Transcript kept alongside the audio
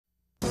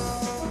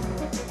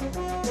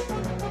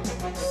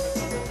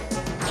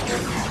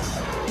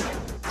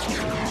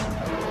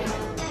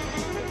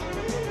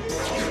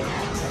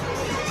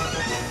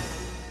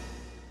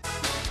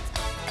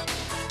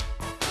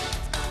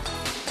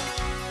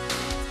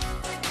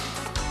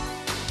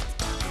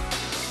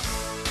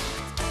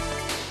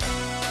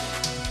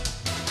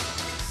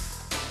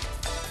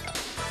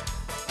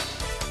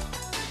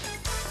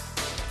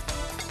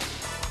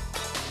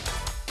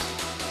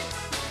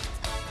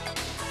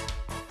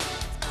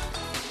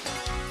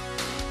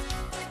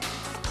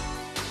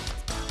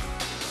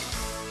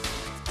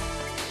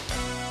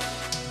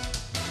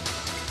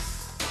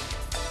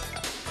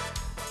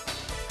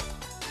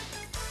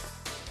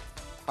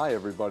Hi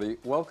everybody,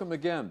 welcome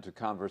again to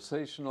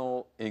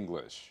Conversational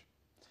English.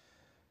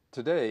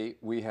 Today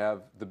we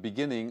have the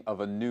beginning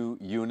of a new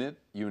unit,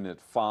 Unit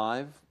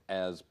 5,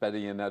 as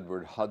Betty and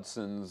Edward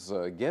Hudson's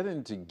get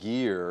into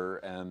gear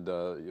and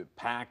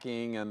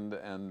packing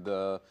and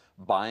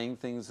buying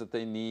things that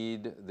they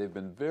need. They've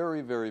been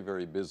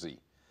very busy.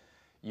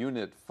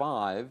 Unit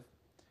 5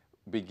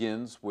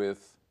 begins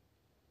with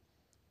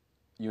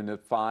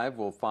Unit 5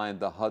 will find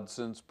the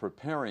Hudsons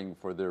preparing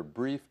for their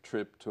brief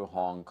trip to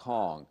Hong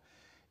Kong.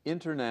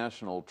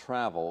 International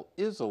travel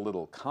is a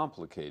little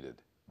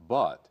complicated,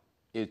 but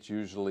it's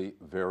usually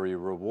very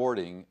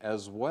rewarding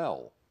as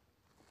well.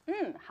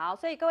 好，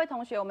所以各位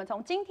同学，我们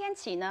从今天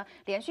起呢，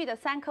连续的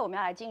3课，我们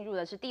要来进入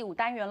的是第5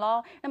单元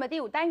喽。那么第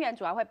5单元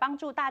主要会帮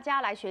助大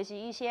家来学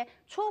习一些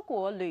出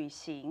国旅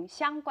行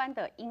相关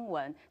的英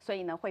文，所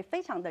以呢会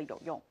非常的有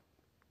用。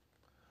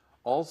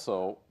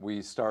Also,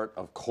 we start,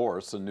 of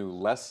course, a new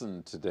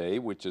lesson today,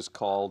 which is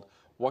called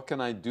What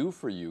Can I Do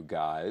For You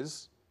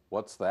Guys?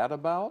 What's that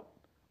about?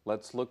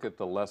 Let's look at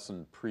the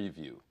lesson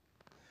preview.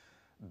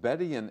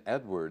 Betty and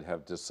Edward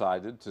have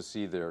decided to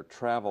see their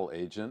travel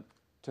agent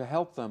to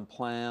help them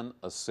plan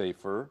a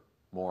safer,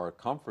 more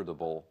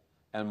comfortable,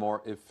 and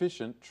more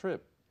efficient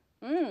trip.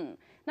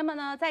 那么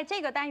呢，在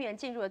这个单元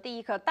进入的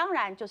第1课，当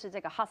然就是这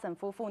个 Hudson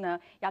夫妇呢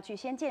要去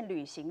先见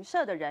旅行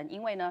社的人，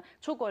因为呢，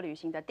出国旅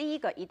行的第一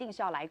个一定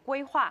是要来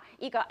规划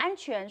一个安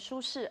全、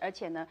舒适，而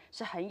且呢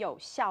是很有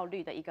效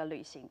率的一个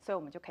旅行，所以我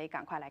们就可以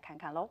赶快来看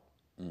看喽。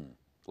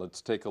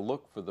Let's take a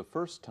look for the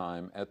first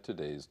time at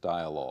today's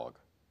dialogue.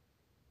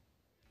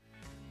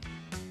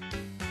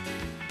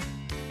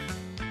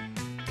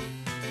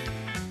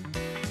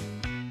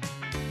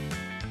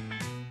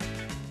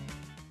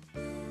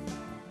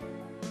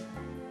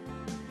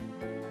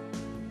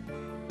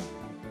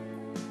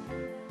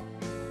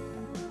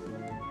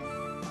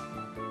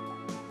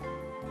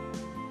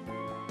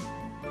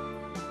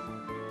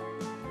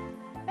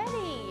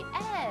 Betty,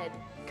 Ed,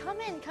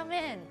 come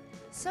in.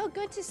 So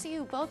good to see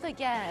you both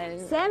again.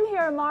 Sam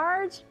here,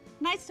 Marge.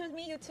 Nice to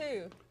meet you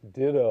too.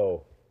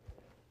 Ditto.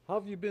 How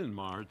have you been,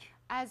 Marge?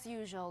 As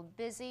usual,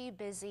 busy.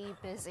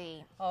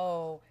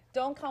 Oh,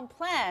 don't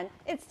complain.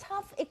 It's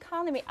tough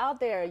economy out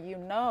there, you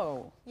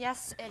know.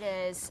 Yes, it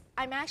is.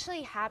 I'm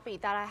actually happy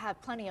that I have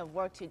plenty of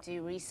work to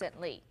do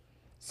recently.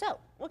 So,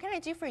 what can I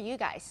do for you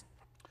guys?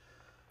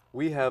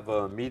 We have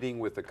a meeting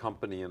with a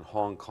company in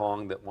Hong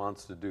Kong that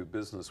wants to do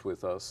business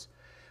with us.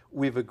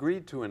 We've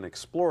agreed to an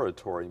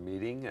exploratory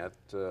meeting at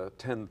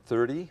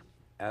 10:30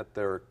 at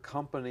their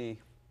company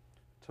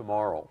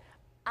tomorrow.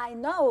 I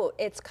know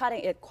it's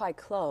cutting it quite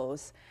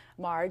close,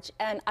 Marge,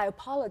 and I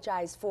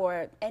apologize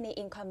for any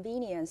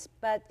inconvenience,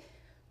 but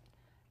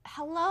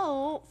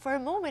Hello. For a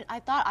moment, I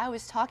thought I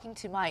was talking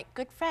to my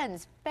good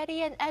friends,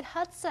 Betty and Ed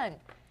Hudson.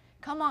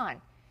 Come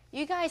on.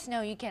 You guys know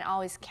you can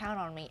always count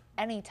on me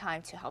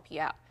anytime to help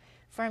you out.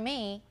 For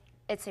me,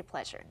 it's a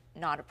pleasure,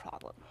 not a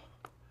problem.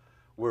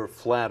 We're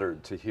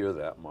flattered to hear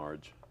that,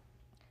 Marge.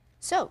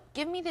 So,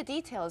 give me the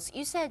details.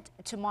 You said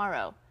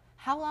tomorrow.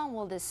 How long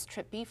will this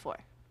trip be for?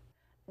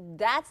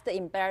 that's the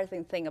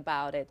embarrassing thing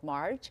about it,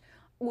 Marge.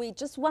 We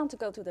just want to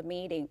go to the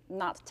meeting,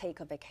 not take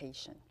a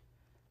vacation.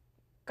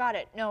 Got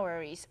it, no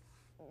worries.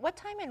 What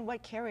time and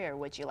what carrier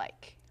would you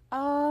like?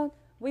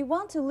 We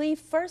want to leave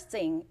first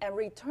thing and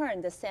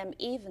return the same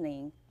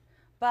evening,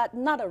 but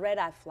not a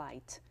red-eye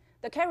flight.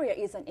 The carrier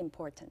isn't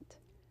important.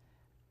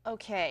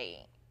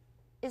 Okay.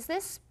 Is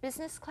this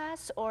business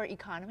class or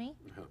economy?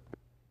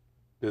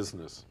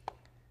 Business.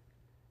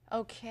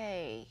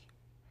 Okay.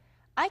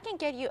 I can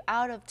get you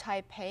out of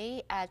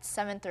Taipei at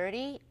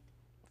 7:30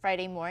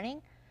 Friday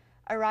morning,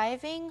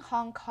 arriving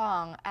Hong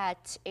Kong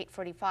at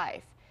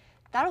 8:45.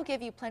 That'll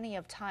give you plenty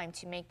of time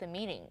to make the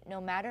meeting, no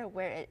matter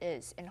where it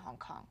is in Hong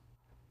Kong.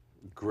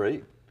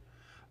 Great.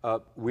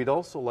 We'd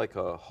also like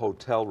a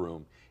hotel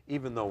room,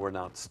 even though we're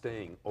not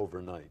staying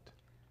overnight.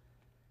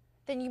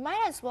 Then you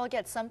might as well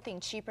get something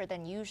cheaper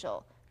than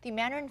usual. The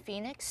Mandarin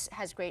Phoenix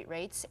has great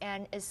rates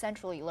and is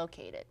centrally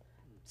located.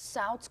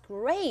 Sounds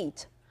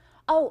great.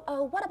 Oh,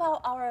 what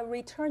about our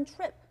return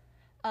trip?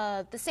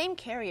 The same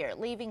carrier,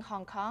 leaving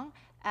Hong Kong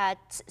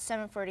at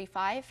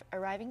 7:45,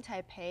 arriving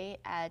Taipei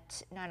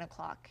at 9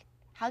 o'clock.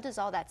 How does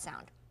all that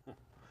sound?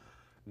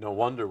 No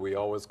wonder we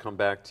always come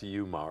back to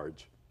you,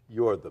 Marge.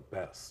 You're the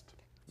best.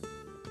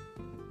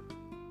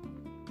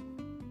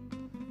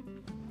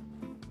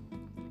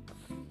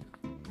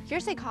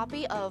 Here's a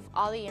copy of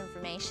all the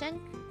information,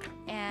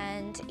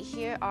 and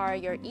here are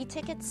your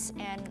e-tickets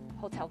and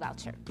hotel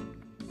voucher.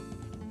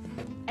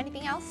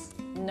 Anything else?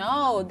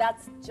 No,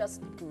 that's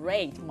just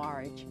great,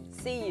 Marge.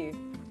 See you.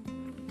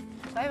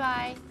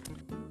 Bye-bye.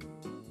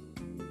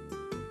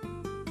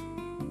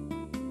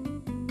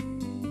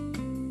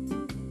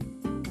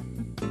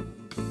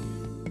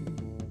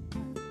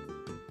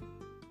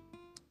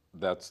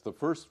 That's the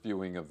first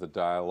viewing of the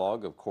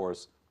dialogue. Of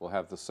course, we'll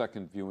have the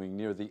second viewing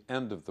near the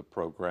end of the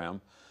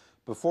program.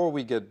 Before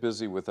we get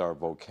busy with our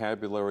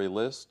vocabulary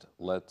list,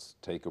 let's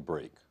take a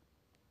break.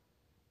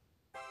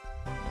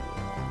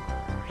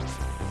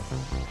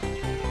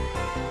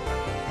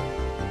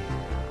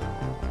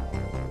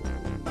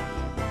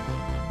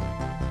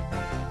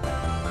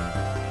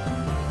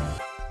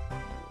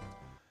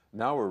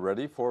 Now we're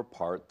ready for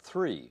part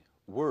 3,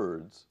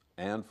 words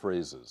and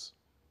phrases.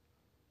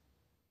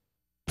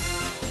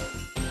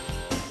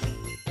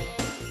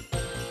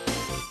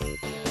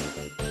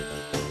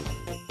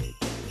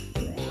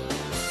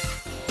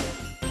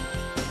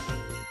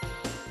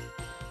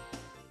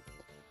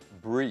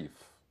 Brief,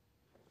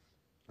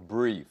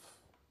 brief.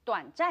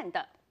 短暂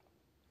的。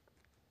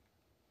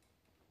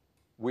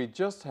 We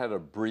just had a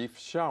brief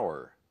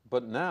shower,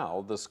 but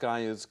now the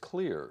sky is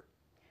clear.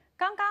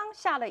 刚刚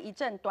下了一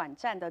阵短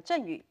暂的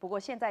阵雨，不过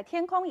现在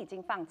天空已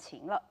经放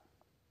晴了。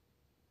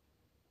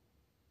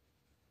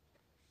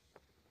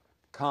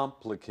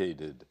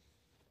 Complicated,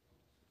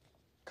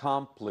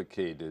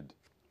 complicated.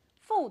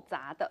 复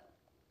杂的。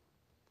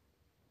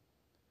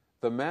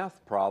 The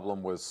math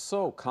problem was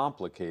so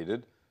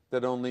complicated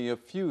that only a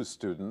few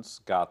students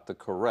got the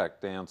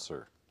correct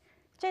answer.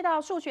 这道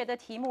数学的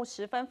题目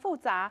十分复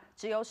杂，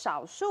只有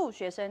少数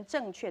学生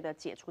正确的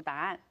解出答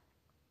案。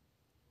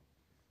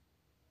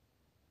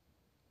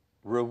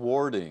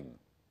 Rewarding,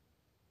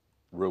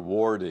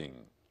 rewarding.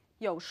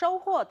 有收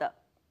获的。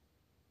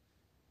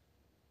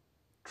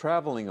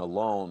 Traveling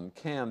alone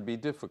can be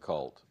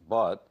difficult,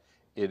 but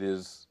it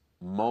is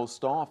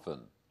most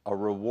often a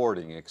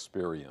rewarding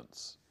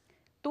experience.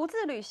 独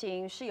自旅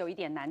行是有一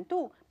点难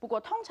度，不过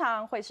通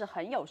常会是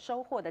很有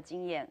收获的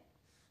经验。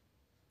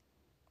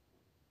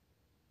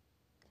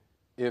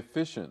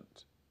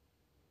 Efficient,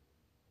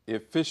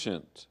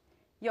 efficient.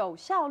 有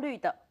效率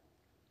的。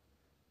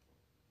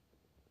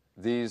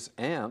 These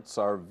ants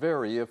are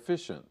very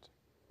efficient.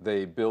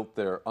 They built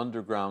their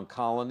underground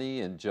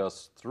colony in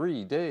just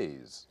 3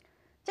 days.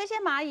 这些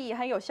蚂蚁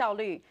很有效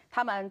率，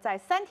它们在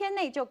3天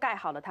内就盖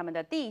好了它们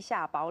的地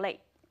下堡垒。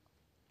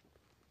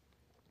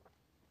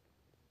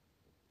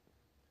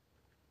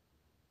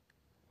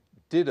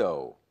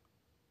 Ditto,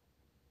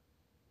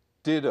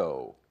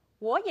 ditto.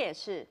 我也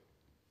是。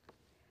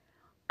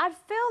I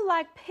feel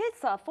like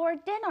pizza for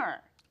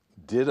dinner.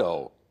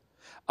 Ditto.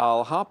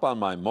 I'll hop on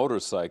my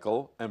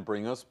motorcycle and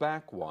bring us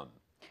back one.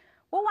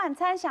 我晚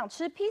餐想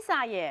吃披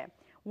萨耶。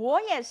我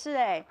也是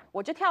哎，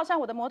我就跳上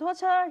我的摩托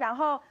车，然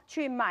后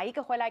去买一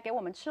个回来给我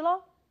们吃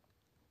喽。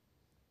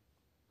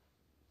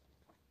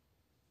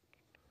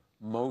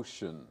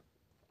 Motion,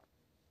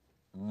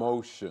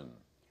 motion.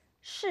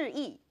 示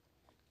意。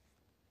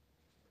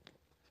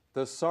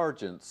 The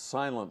sergeant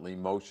silently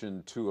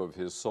motioned 2 of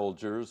his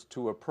soldiers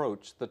to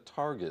approach the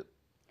target.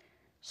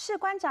 士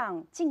官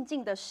长静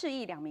静地示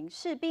意2名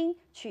士兵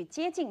去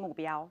接近目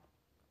标。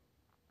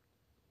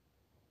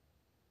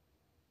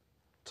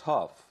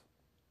 Tough,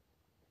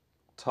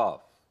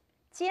 tough.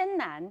 艰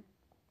难。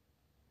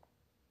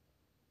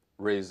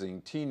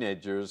 Raising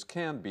teenagers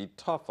can be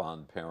tough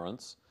on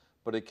parents,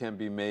 but it can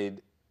be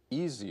made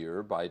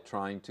easier by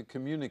trying to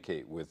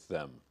communicate with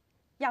them.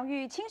 养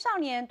育青少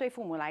年对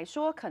父母来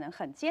说可能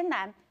很艰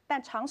难，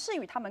但尝试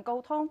与他们沟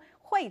通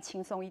会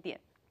轻松一点。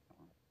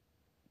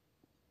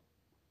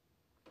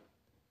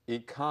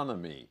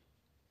 Economy,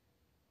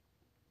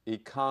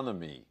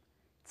 economy.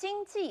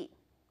 经济。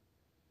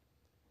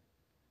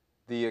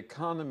 The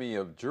economy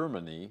of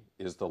Germany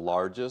is the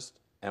largest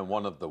and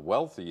one of the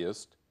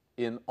wealthiest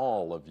in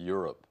all of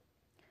Europe.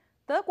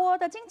 德国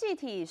的经济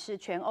体是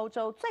全欧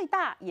洲最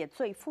大也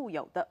最富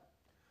有的。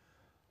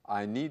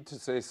 I need to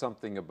say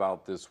something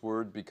about this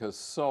word because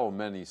so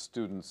many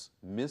students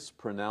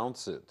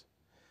mispronounce it.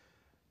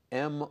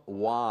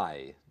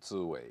 My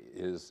字尾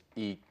is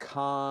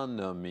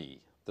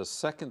economy. The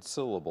second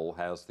syllable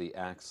has the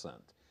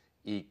accent.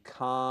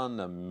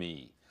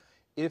 Economy.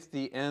 If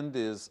the end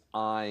is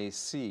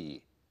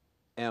IC,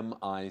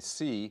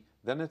 MIC,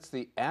 then it's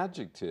the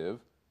adjective,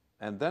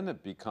 and then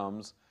it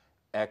becomes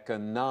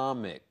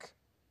economic.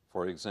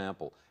 For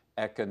example,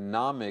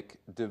 economic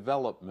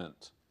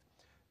development.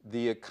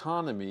 The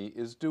economy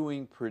is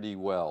doing pretty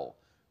well.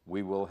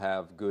 We will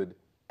have good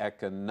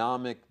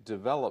economic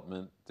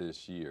development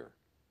this year.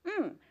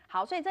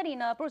 好，所以这里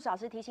呢，Bruce 老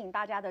师提醒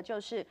大家的就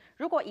是，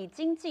如果以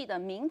经济的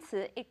名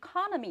词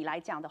economy 来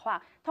讲的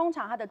话，通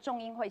常它的重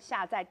音会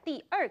下在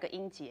第2个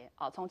音节，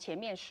从前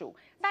面数。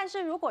但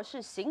是如果是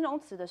形容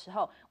词的时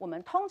候，我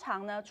们通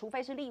常呢，除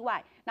非是例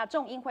外，那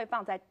重音会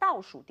放在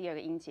倒数第2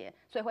个音节，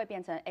所以会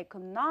变成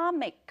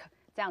economic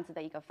这样子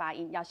的一个发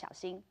音，要小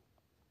心。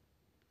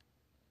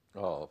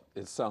 Oh,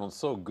 it sounds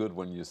so good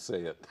when you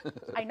say it.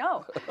 I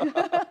know.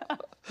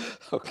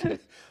 Okay,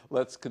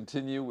 let's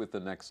continue with the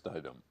next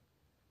item.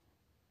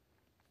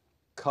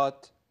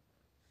 Cut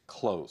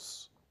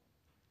close.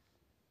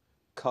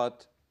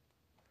 Cut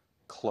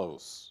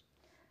close.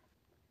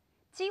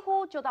 几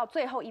乎就到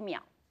最后1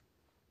秒。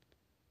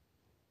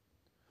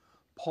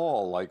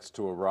 Paul likes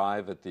to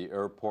arrive at the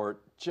airport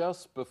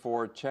just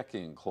before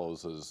check-in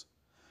closes,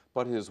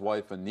 but his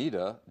wife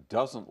Anita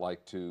doesn't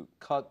like to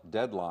cut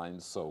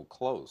deadlines so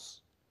close.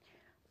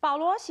 保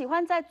罗喜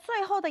欢在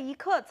最后的一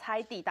刻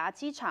才抵达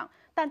机场，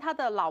但他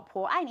的老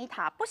婆艾妮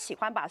塔不喜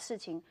欢把事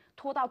情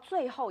拖到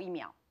最后1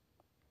秒。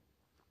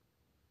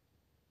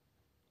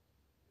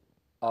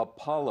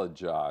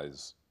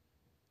 Apologize.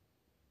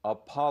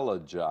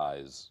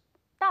 Apologize.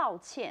 道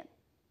歉。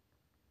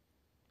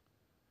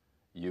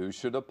You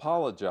should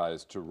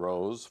apologize to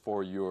Rose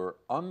for your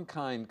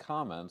unkind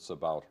comments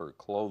about her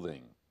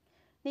clothing.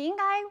 你应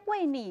该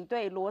为你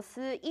对罗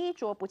斯衣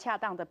着不恰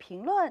当的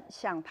评论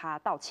向她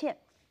道歉。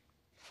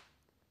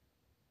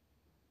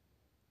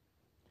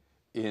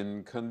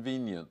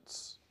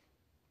Inconvenience.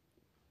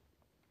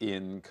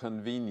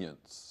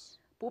 Inconvenience.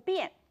 不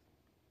便。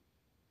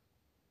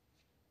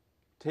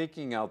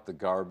Taking out the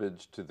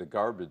garbage to the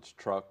garbage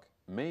truck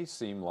may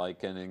seem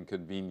like an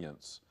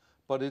inconvenience,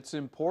 but it's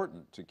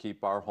important to keep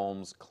our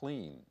homes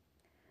clean.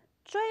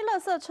 追垃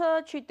圾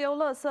车去丢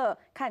垃圾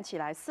看起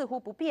来似乎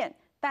不便，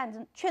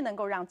但却能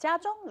够让家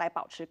中来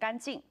保持干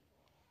净。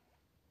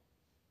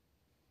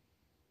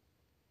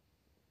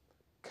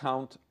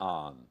Count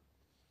on.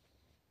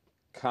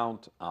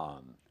 Count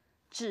on.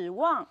 指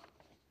望。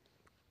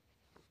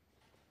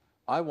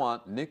I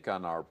want Nick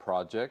on our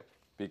project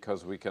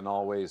because we can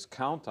always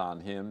count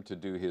on him to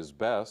do his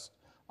best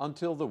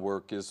until the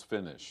work is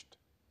finished.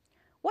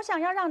 我想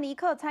要让尼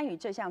克参与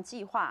这项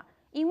计划，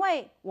因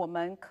为我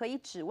们可以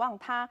指望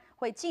他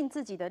会尽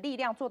自己的力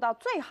量做到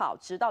最好，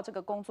直到这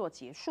个工作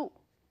结束。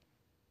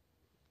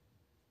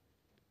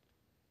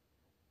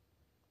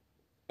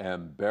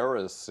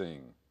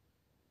Embarrassing.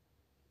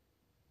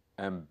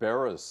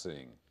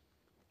 Embarrassing.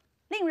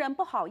 令人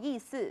不好意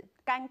思、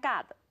尴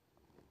尬的。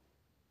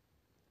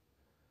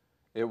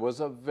It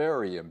was a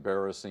very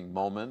embarrassing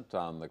moment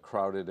on the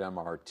crowded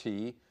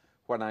MRT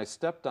when I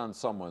stepped on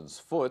someone's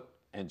foot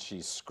and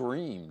she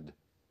screamed.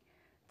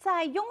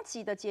 在拥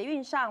挤的捷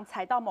运上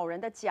踩到某人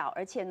的脚，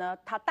而且呢，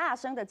他大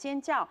声的尖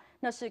叫，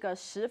那是个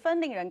十分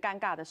令人尴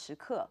尬的时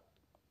刻。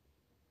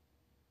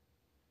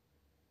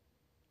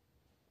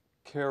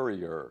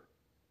Carrier.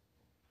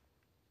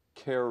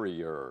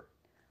 Carrier.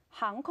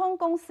 航空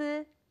公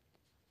司。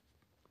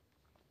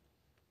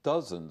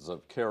Dozens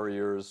of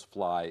carriers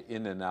fly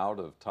in and out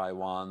of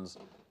Taiwan's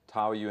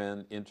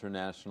Taoyuan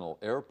International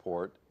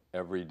Airport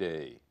every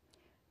day.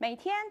 每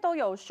天都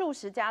有数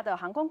十家的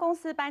航空公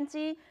司班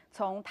机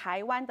从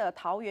台湾的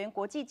桃园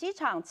国际机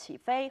场起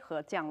飞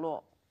和降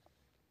落。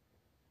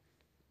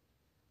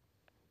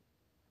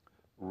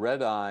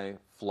Red-eye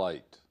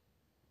flight.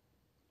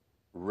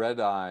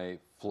 Red-eye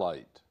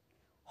flight.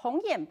 红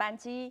眼班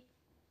机。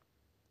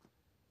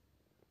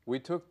We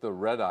took the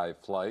red-eye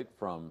flight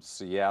from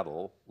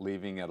Seattle,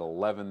 leaving at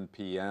 11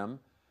 p.m.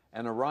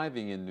 and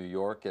arriving in New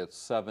York at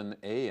 7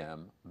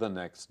 a.m. the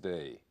next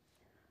day.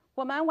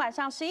 我们晚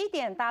上11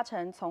点搭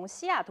乘从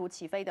西雅图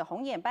起飞的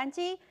红眼班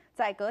机，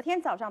在隔天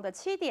早上的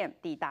7点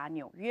抵达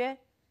纽约。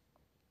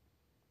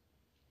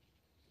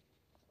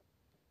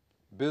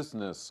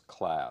Business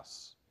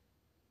class.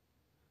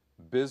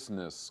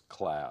 Business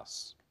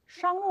class.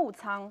 商务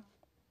舱。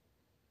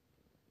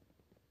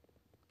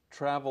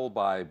Travel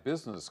by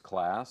business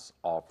class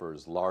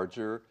offers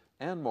larger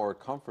and more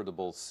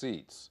comfortable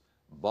seats,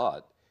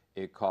 but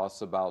it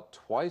costs about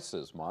twice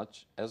as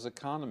much as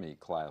economy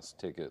class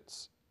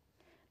tickets.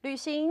 旅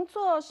行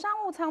坐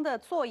商务舱的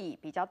座椅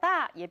比较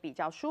大，也比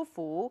较舒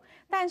服，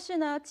但是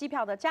呢，机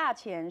票的价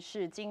钱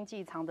是经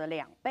济舱的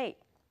2倍。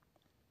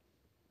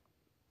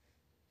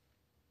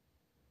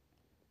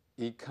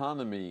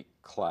Economy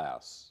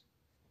class.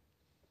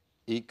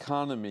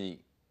 Economy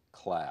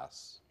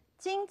class.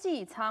 经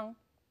济舱。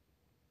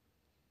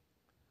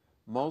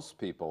Most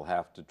people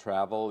have to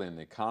travel in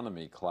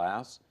economy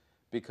class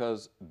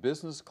because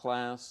business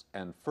class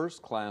and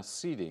first class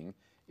seating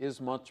is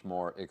much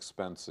more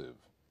expensive.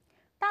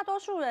 大多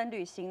数人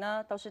旅行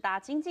呢都是搭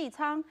经济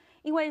舱，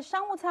因为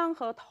商务舱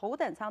和头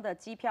等舱的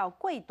机票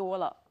贵多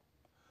了。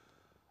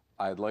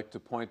I'd like to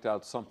point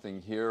out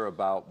something here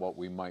about what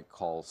we might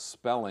call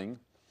spelling.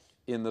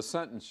 In the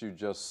sentence you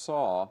just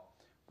saw,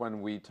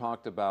 when we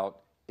talked about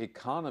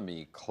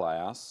economy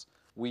class,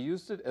 we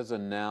used it as a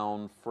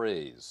noun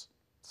phrase.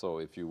 So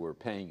if you were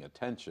paying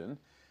attention,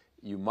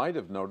 you might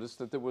have noticed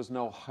that there was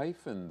no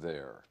hyphen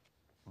there.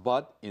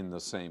 But in the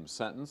same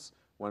sentence,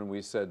 when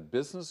we said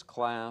business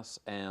class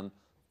and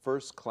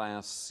first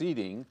class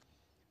seating,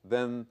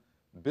 then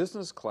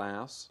business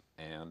class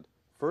and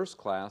first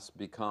class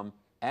become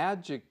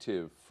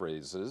adjective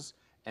phrases,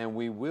 and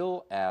we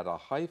will add a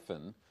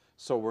hyphen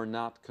so we're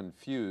not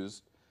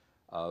confused.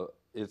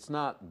 It's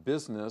not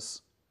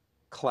business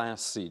class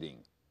seating.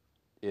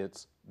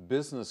 It's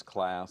business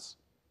class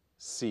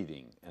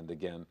seating, and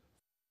again,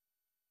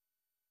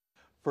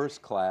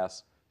 first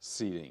class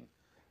seating.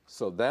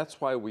 So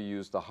that's why we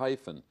use the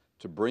hyphen,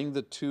 to bring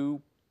the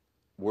two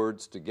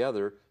words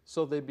together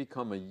so they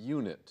become a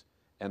unit.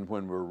 And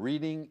when we're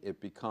reading,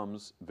 it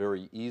becomes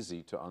very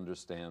easy to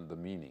understand the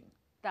meaning.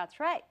 That's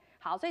right.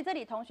 好，所以这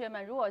里同学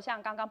们如果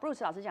像刚刚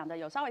Bruce 老师讲的，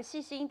有稍微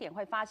细心一点，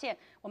会发现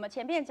我们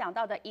前面讲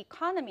到的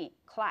economy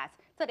class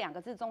这2个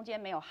字中间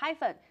没有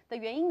hyphen 的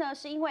原因呢，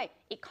是因为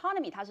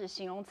economy 它是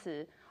形容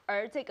词，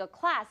而这个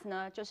class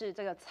呢，就是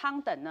这个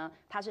舱等呢，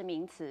它是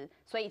名词，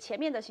所以前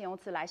面的形容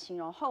词来形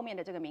容后面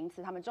的这个名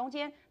词，它们中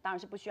间当然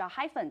是不需要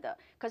hyphen 的。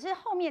可是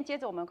后面接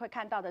着我们会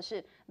看到的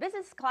是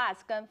business class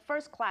跟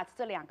first class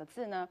这2个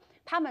字呢，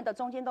它们的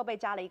中间都被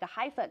加了一个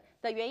hyphen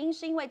的原因，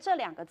是因为这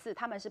2个字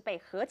它们是被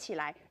合起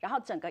来，然后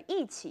整个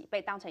一起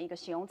被当成一个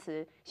形容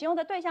词。形容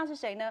的对象是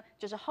谁呢？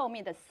就是后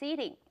面的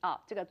seating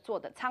啊，这个坐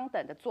的舱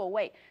等的座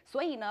位。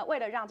所以呢，为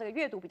了让这个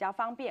阅读比较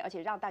方便，而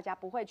且让大家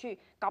不会去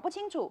搞不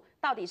清楚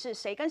到底是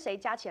谁跟谁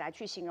加起来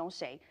去形容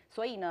谁，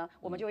所以呢，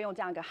我们就用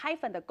这样一个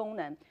hyphen 的功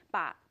能，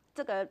把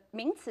这个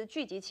名词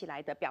聚集起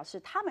来的，表示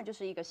它们就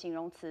是一个形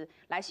容词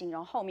来形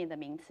容后面的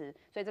名词，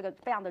所以这个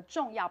非常的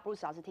重要。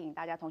Bruce 老师提醒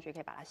大家，同学可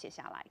以把它写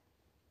下来。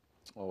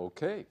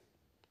Okay,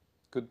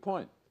 good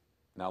point.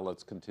 Now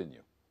let's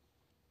continue.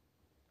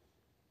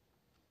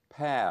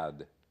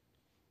 Pad,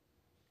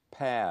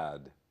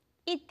 pad.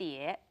 一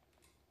叠。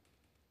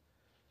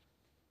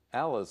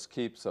Alice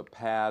keeps a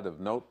pad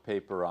of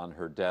notepaper on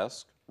her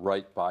desk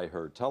right by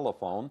her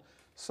telephone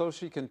so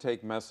she can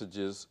take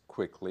messages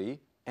quickly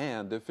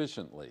and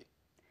efficiently.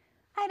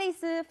 爱丽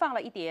丝放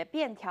了一叠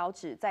便条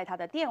纸在她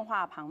的电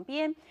话旁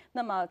边，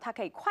那么她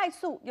可以快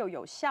速又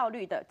有效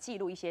率地记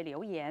录一些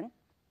留言。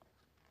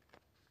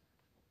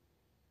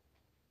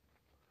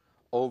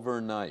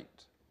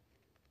Overnight,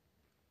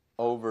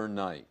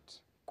 overnight.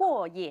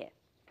 过夜。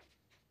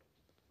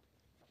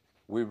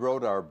We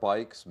rode our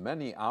bikes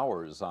many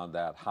hours on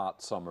that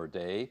hot summer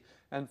day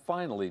and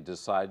finally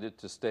decided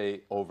to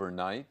stay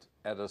overnight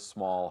at a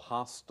small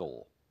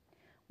hostel.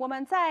 我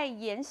们在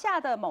炎夏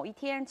的某一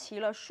天骑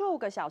了数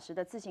个小时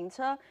的自行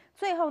车，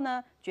最后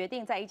呢，决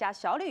定在一家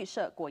小旅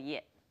社过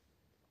夜。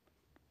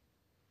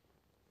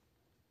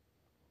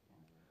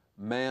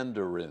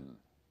Mandarin,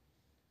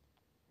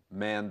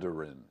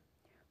 Mandarin.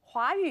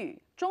 华语，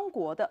中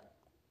国的。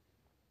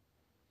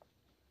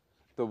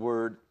The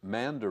word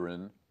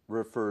Mandarin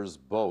refers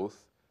both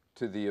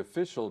to the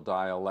official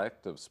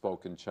dialect of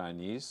spoken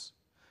Chinese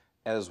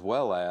as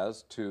well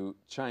as to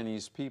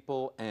Chinese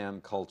people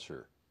and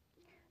culture.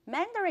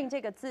 Mandarin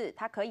这个字，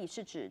它可以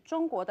是指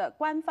中国的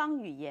官方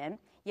语言，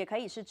也可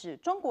以是指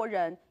中国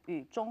人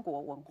与中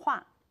国文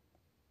化。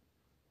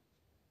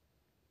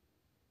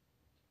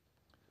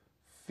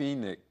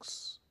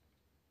Phoenix,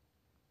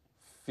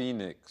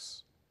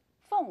 Phoenix.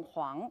 凤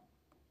凰。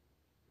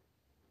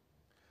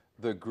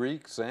The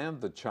Greeks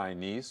and the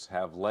Chinese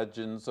have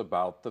legends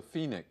about the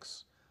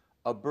phoenix,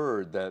 a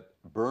bird that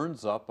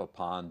burns up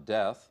upon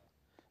death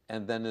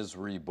and then is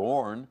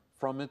reborn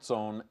from its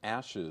own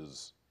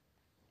ashes.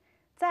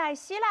 在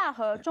希腊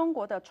和中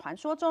国的传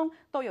说中，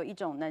都有一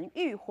种能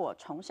浴火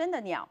重生的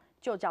鸟，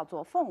就叫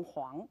做凤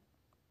凰。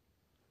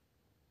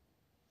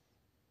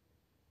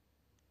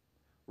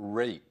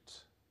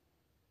Rate,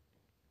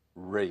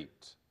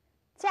 rate.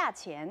 价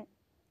钱。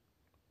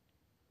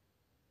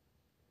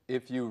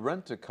If you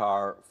rent a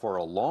car for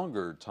a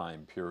longer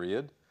time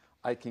period,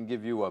 I can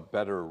give you a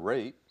better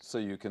rate so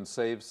you can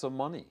save some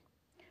money.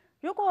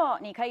 如果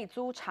你可以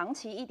租长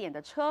期一点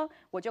的车，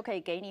我就可以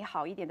给你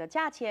好一点的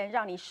价钱，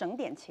让你省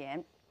点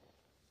钱。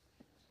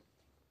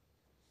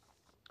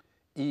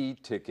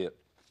E-ticket,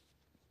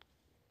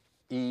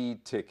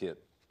 e-ticket.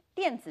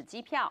 电子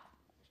机票。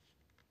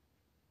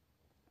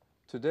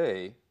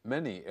Today,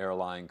 many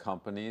airline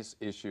companies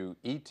issue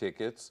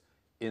e-tickets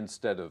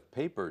instead of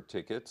paper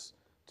tickets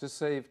to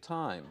save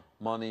time,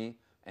 money,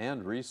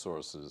 and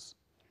resources.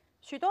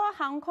 许多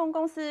航空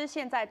公司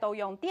现在都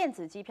用电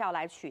子机票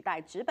来取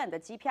代纸本的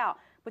机票，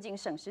不仅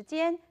省时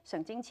间、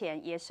省金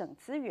钱，也省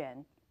资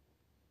源。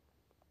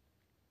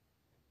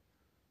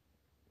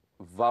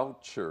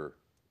Voucher,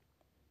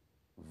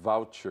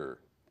 voucher.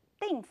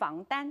 订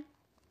房单。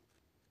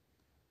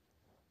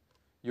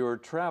Your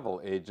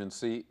travel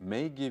agency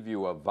may give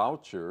you a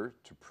voucher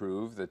to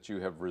prove that you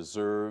have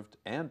reserved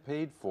and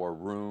paid for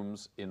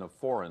rooms in a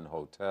foreign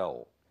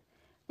hotel.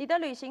 你的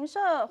旅行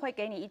社会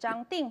给你一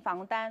张订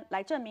房单，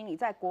来证明你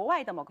在国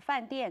外的某个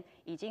饭店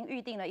已经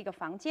预订了一个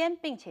房间，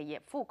并且也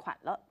付款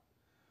了。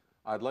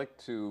I'd like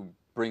to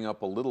bring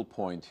up a little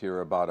point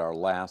here about our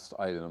last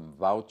item,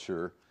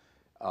 voucher.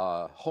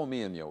 后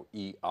面有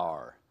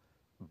er.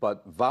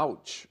 But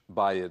vouch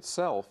by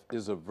itself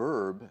is a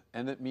verb,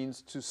 and it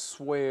means to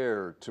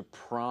swear, to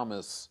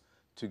promise,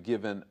 to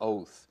give an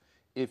oath.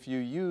 If you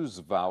use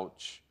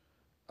vouch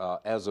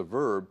as a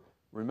verb,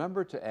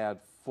 remember to add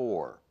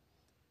for.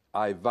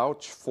 I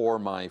vouch for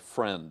my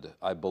friend.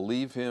 I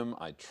believe him.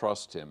 I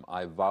trust him.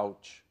 I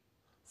vouch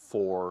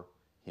for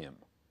him.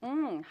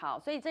 好，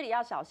所以这里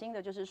要小心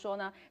的就是说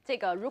呢，这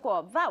个如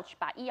果 vouch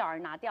把 er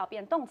拿掉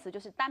变动词，就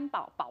是担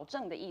保、保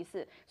证的意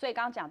思。所以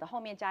刚刚讲的后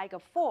面加一个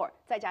for，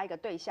 再加一个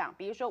对象，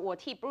比如说我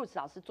替 Bruce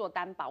老师做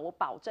担保，我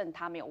保证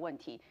他没有问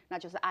题，那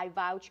就是 I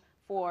vouch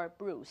for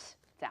Bruce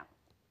这样。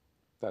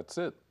That's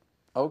it.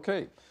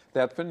 Okay,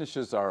 that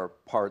finishes our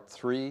part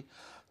 3.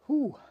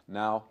 Whew,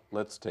 now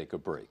let's take a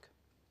break.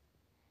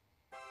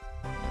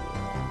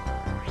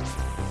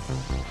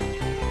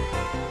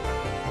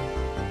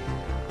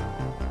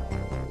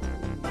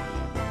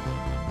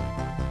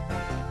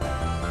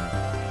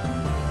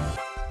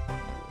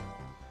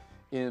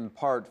 In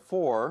part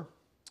 4,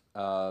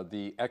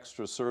 the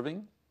extra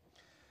serving,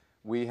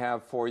 we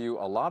have for you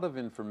a lot of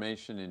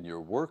information in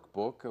your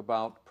workbook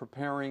about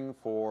preparing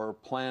for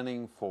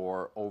planning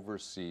for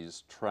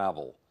overseas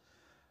travel.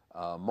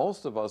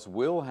 Most of us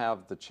will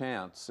have the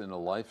chance in a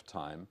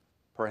lifetime,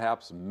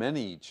 perhaps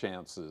many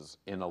chances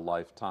in a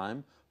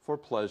lifetime, for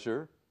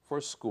pleasure,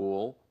 for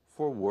school,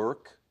 for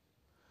work,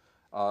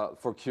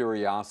 for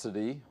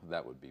curiosity,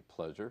 that would be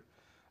pleasure.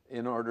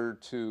 In order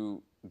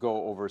to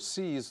go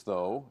overseas,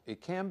 though,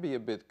 it can be a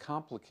bit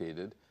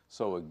complicated,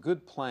 so a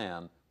good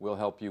plan will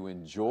help you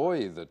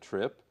enjoy the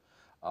trip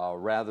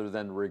rather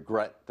than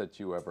regret that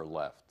you ever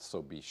left.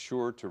 So be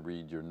sure to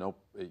read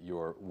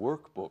your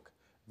workbook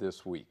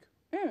this week.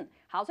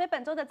 好，所以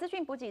本周的资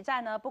讯补给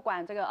站呢，不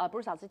管这个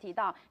Bruce 老师提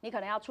到，你可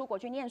能要出国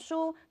去念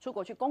书、出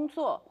国去工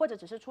作，或者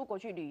只是出国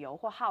去旅游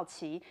或好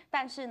奇，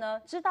但是呢，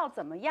知道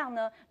怎么样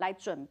呢来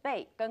准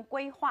备跟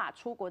规划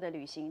出国的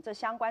旅行，这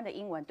相关的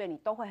英文对你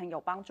都会很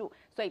有帮助，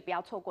所以不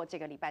要错过这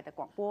个礼拜的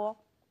广播。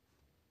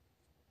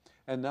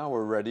And now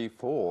we're ready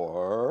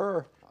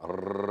for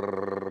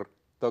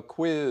the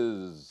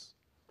quiz.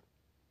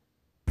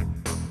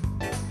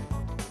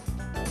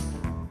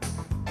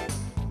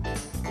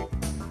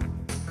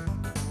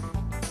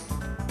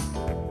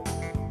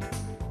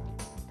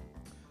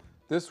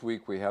 This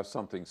week we have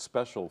something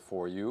special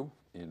for you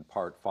in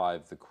part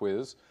 5, the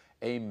quiz,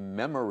 a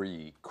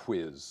memory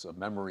quiz, a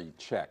memory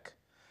check.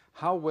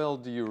 How well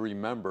do you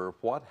remember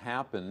what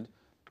happened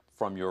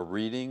from your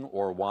reading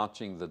or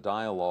watching the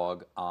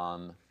dialogue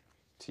on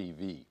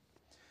TV?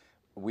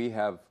 We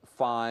have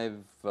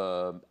 5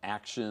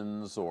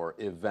 actions or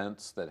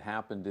events that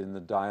happened in the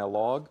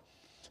dialogue.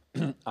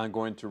 I'm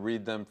going to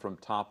read them from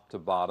top to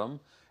bottom,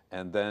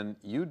 and then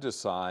you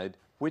decide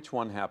which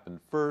one happened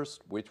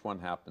first, which one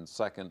happened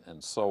second,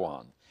 and so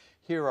on.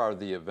 Here are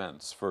the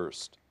events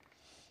first.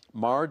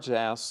 Marge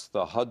asks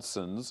the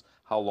Hudsons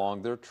how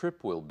long their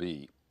trip will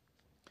be.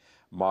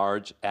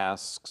 Marge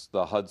asks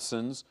the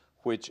Hudsons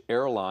which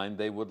airline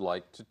they would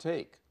like to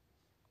take.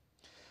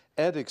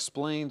 Ed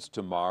explains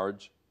to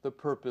Marge the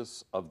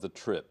purpose of the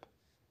trip.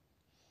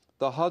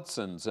 The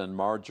Hudsons and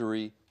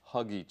Marjorie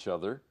hug each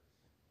other.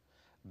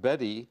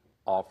 Betty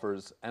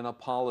offers an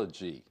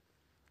apology.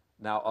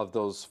 Now, of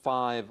those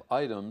 5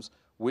 items,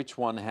 which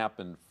one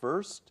happened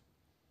first?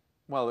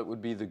 Well, it would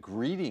be the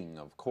greeting,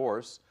 of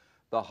course.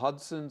 The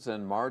Hudsons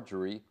and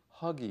Marjorie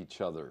hug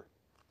each other.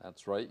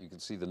 That's right. You can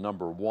see the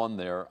number 1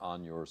 there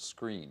on your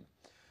screen.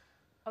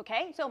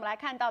 OK， 所以我们来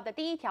看到的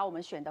第一条，我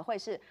们选的会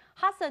是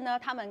Hudson 呢，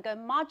他们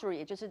跟 Marjorie，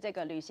 也就是这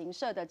个旅行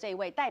社的这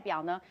位代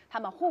表呢，他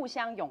们互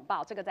相拥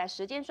抱，这个在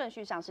时间顺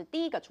序上是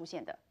第一个出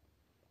现的。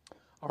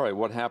All right,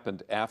 what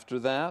happened after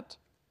that?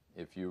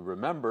 If you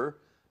remember,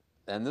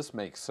 and this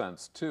makes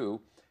sense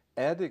too,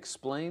 Ed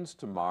explains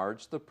to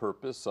Marge the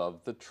purpose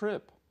of the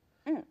trip.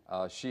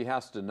 She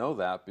has to know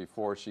that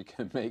before she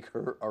can make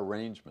her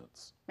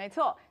arrangements. 没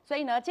错，所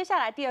以呢，接下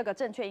来第二个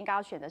正确应该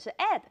要选的是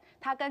Ed，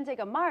 他跟这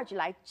个 Marge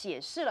来解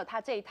释了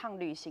他这一趟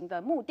旅行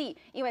的目的，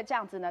因为这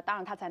样子呢，当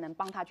然他才能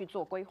帮他去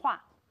做规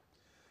划。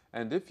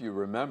And if you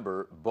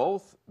remember,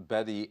 both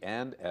Betty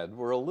and Ed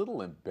were a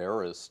little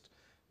embarrassed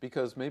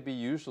because maybe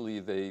usually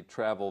they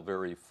travel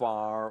very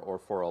far or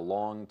for a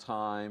long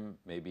time,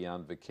 maybe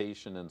on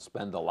vacation and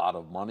spend a lot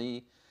of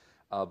money.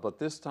 But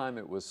this time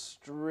it was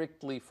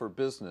strictly for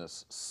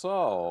business.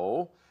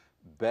 So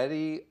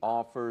Betty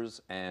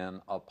offers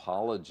an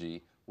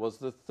apology was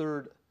the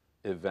third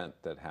event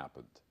that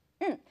happened.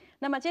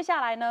 那么接下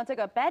来呢，这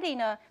个 Betty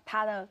呢，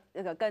她呢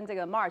跟这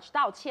个 Marge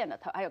道歉了，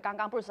还有刚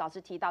刚 Bruce 老师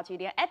提到，其实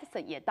连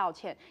Edison 也道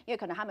歉，因为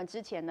可能他们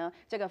之前呢，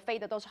这个飞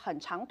的都是很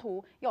长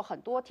途，又很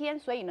多天，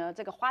所以呢，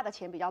这个花的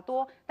钱比较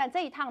多。但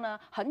这一趟呢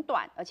很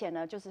短，而且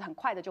呢就是很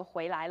快的就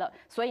回来了，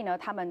所以呢，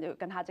他们就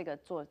跟他这个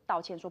做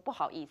道歉，说不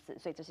好意思，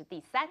所以这是第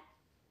3。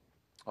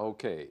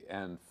Okay,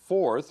 and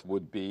fourth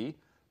would be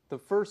the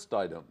first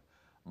item.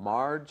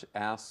 Marge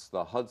asks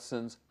the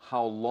Hudsons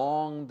how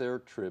long their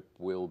trip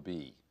will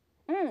be.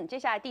 接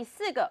下来第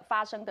4个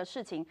发生的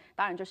事情，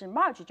当然就是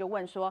Marge 就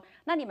问说，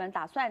那你们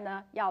打算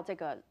呢要这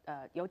个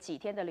有几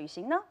天的旅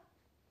行呢？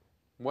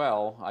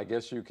 Well, I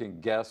guess you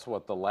can guess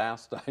what the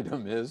last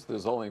item is.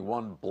 There's only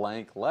one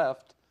blank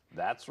left.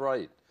 That's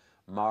right.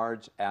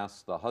 Marge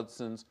asks the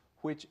Hudsons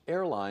which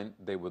airline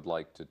they would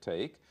like to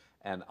take,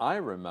 and I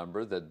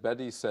remember that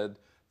Betty said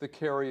the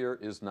carrier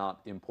is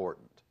not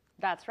important.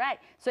 That's right.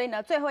 所以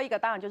呢，最后一个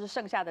当然就是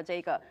剩下的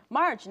这个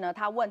Marge 呢，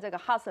他问这个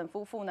Hudson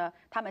夫妇呢，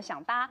他们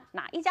想搭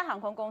哪一家航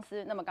空公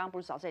司？那么刚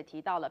刚 Bruce 老师也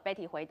提到了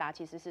 ，Betty 回答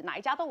其实是哪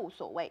一家都无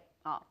所谓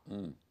啊。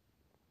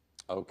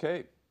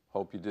Okay.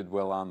 Hope you did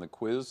well on the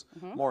quiz.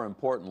 More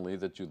importantly,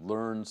 that you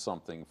learned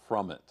something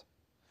from it.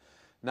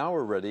 Now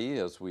we're ready,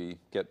 as we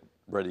get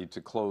ready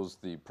to close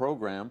the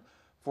program,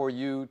 for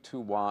you to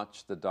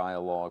watch the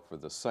dialogue for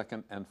the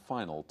second and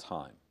final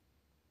time.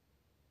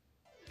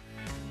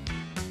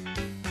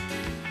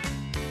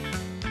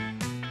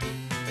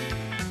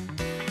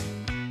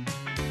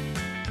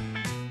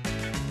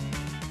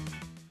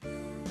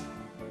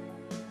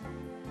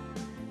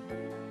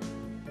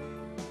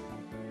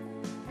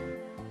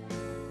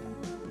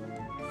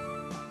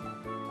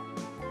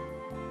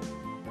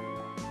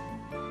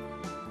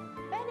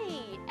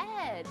 Betty,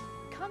 Ed,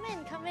 come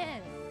in, come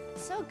in.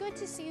 So good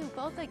to see you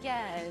both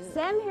again.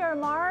 Sam here,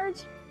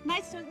 Marge.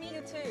 Nice to meet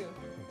you too.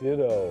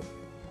 Ditto.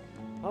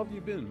 How have you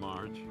been,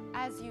 Marge?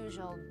 As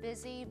usual,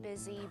 busy,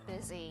 busy,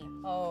 busy.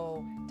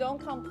 Oh, don't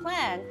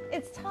complain.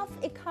 It's tough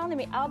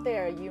economy out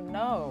there, you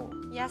know.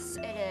 Yes,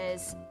 it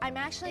is. I'm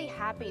actually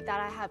happy that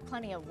I have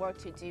plenty of work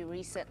to do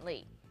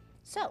recently.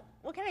 So,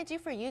 what can I do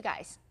for you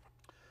guys?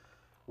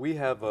 We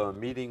have a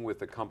meeting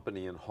with a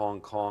company in Hong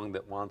Kong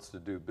that wants to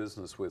do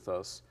business with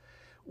us.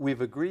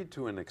 We've agreed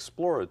to an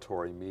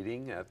exploratory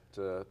meeting at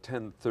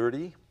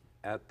 10:30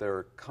 at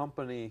their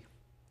company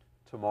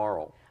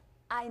tomorrow.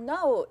 I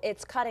know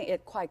it's cutting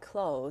it quite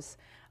close,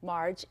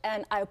 Marge,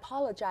 and I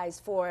apologize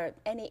for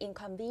any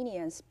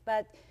inconvenience,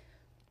 but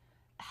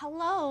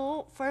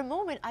Hello. For a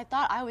moment, I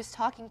thought I was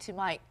talking to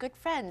my good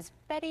friends,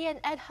 Betty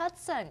and Ed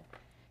Hudson.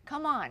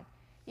 Come on.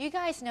 You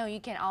guys know you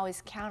can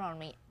always count on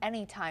me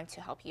anytime to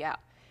help you out.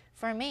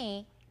 For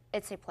me,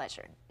 it's a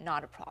pleasure,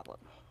 not a problem.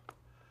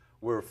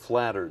 We're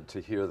flattered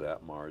to hear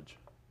that, Marge.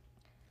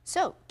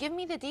 So, give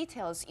me the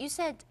details. You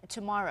said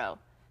tomorrow.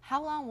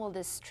 How long will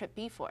this trip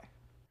be for?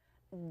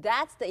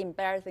 that's the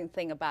embarrassing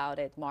thing about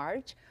it,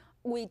 Marge.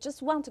 We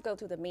just want to go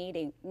to the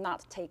meeting,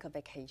 not take a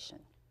vacation.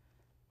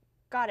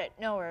 Got it,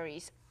 no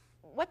worries.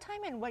 What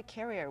time and what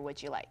carrier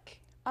would you like?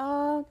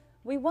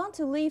 We want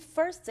to leave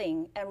first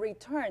thing and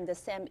return the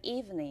same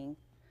evening,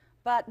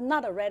 but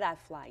not a red-eye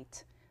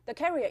flight. The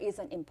carrier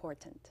isn't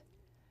important.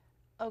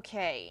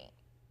 Okay.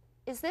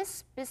 Is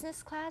this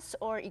business class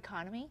or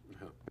economy?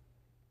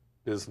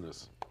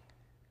 Business.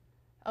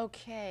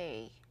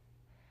 Okay.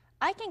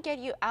 I can get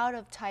you out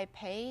of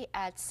Taipei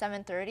at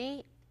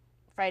 7:30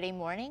 Friday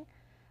morning,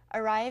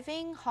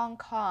 arriving Hong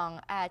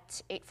Kong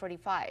at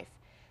 8:45.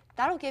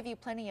 That'll give you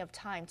plenty of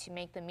time to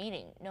make the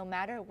meeting, no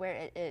matter where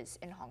it is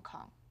in Hong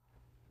Kong.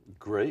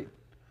 Great.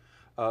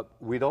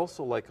 We'd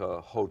also like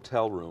a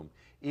hotel room,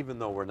 even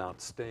though we're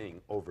not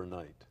staying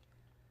overnight.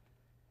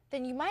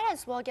 Then you might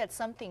as well get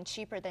something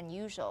cheaper than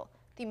usual.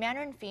 The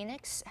Mandarin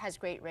Phoenix has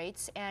great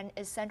rates and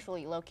is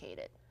centrally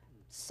located.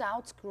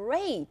 Sounds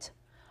great.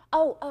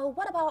 Oh,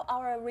 what about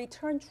our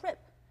return trip?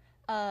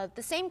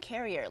 The same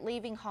carrier,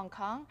 leaving Hong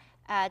Kong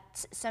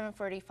at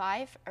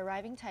 7:45,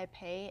 arriving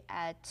Taipei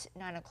at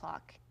 9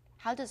 o'clock.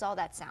 How does all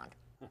that sound?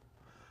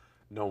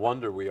 No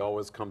wonder we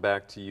always come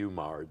back to you,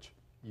 Marge.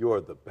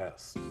 You're the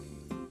best.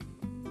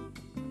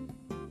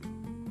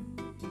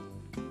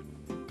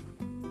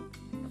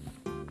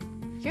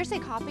 Here's a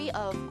copy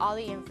of all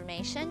the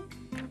information,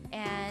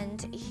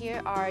 and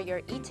here are your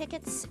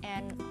e-tickets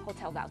and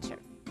hotel voucher.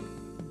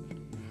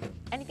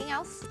 Anything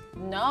else?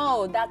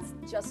 No, that's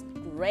just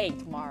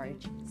great,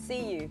 Marge.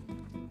 See you.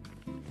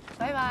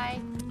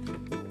 Bye-bye.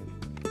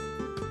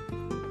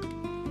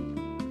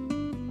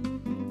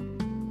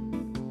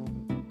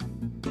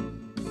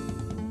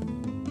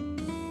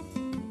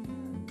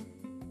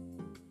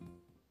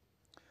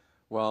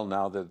 Well,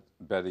 now that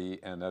Betty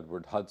and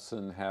Edward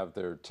Hudson have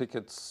their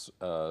tickets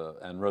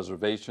and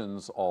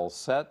reservations all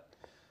set,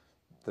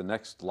 the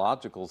next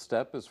logical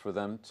step is for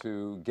them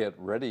to get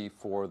ready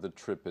for the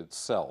trip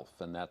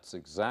itself. And that's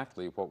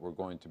exactly what we're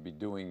going to be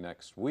doing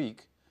next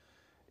week,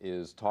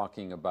 is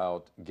talking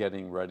about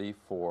getting ready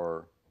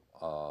for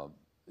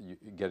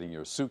getting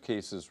your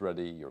suitcases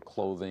ready, your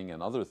clothing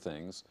and other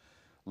things.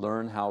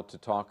 Learn how to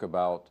talk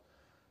about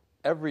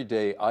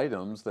everyday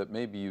items that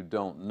maybe you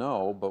don't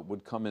know but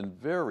would come in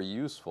very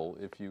useful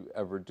if you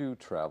ever do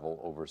travel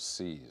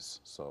overseas.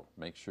 So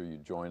make sure you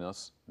join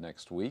us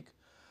next week.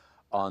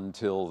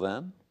 Until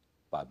then,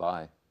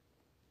 bye-bye.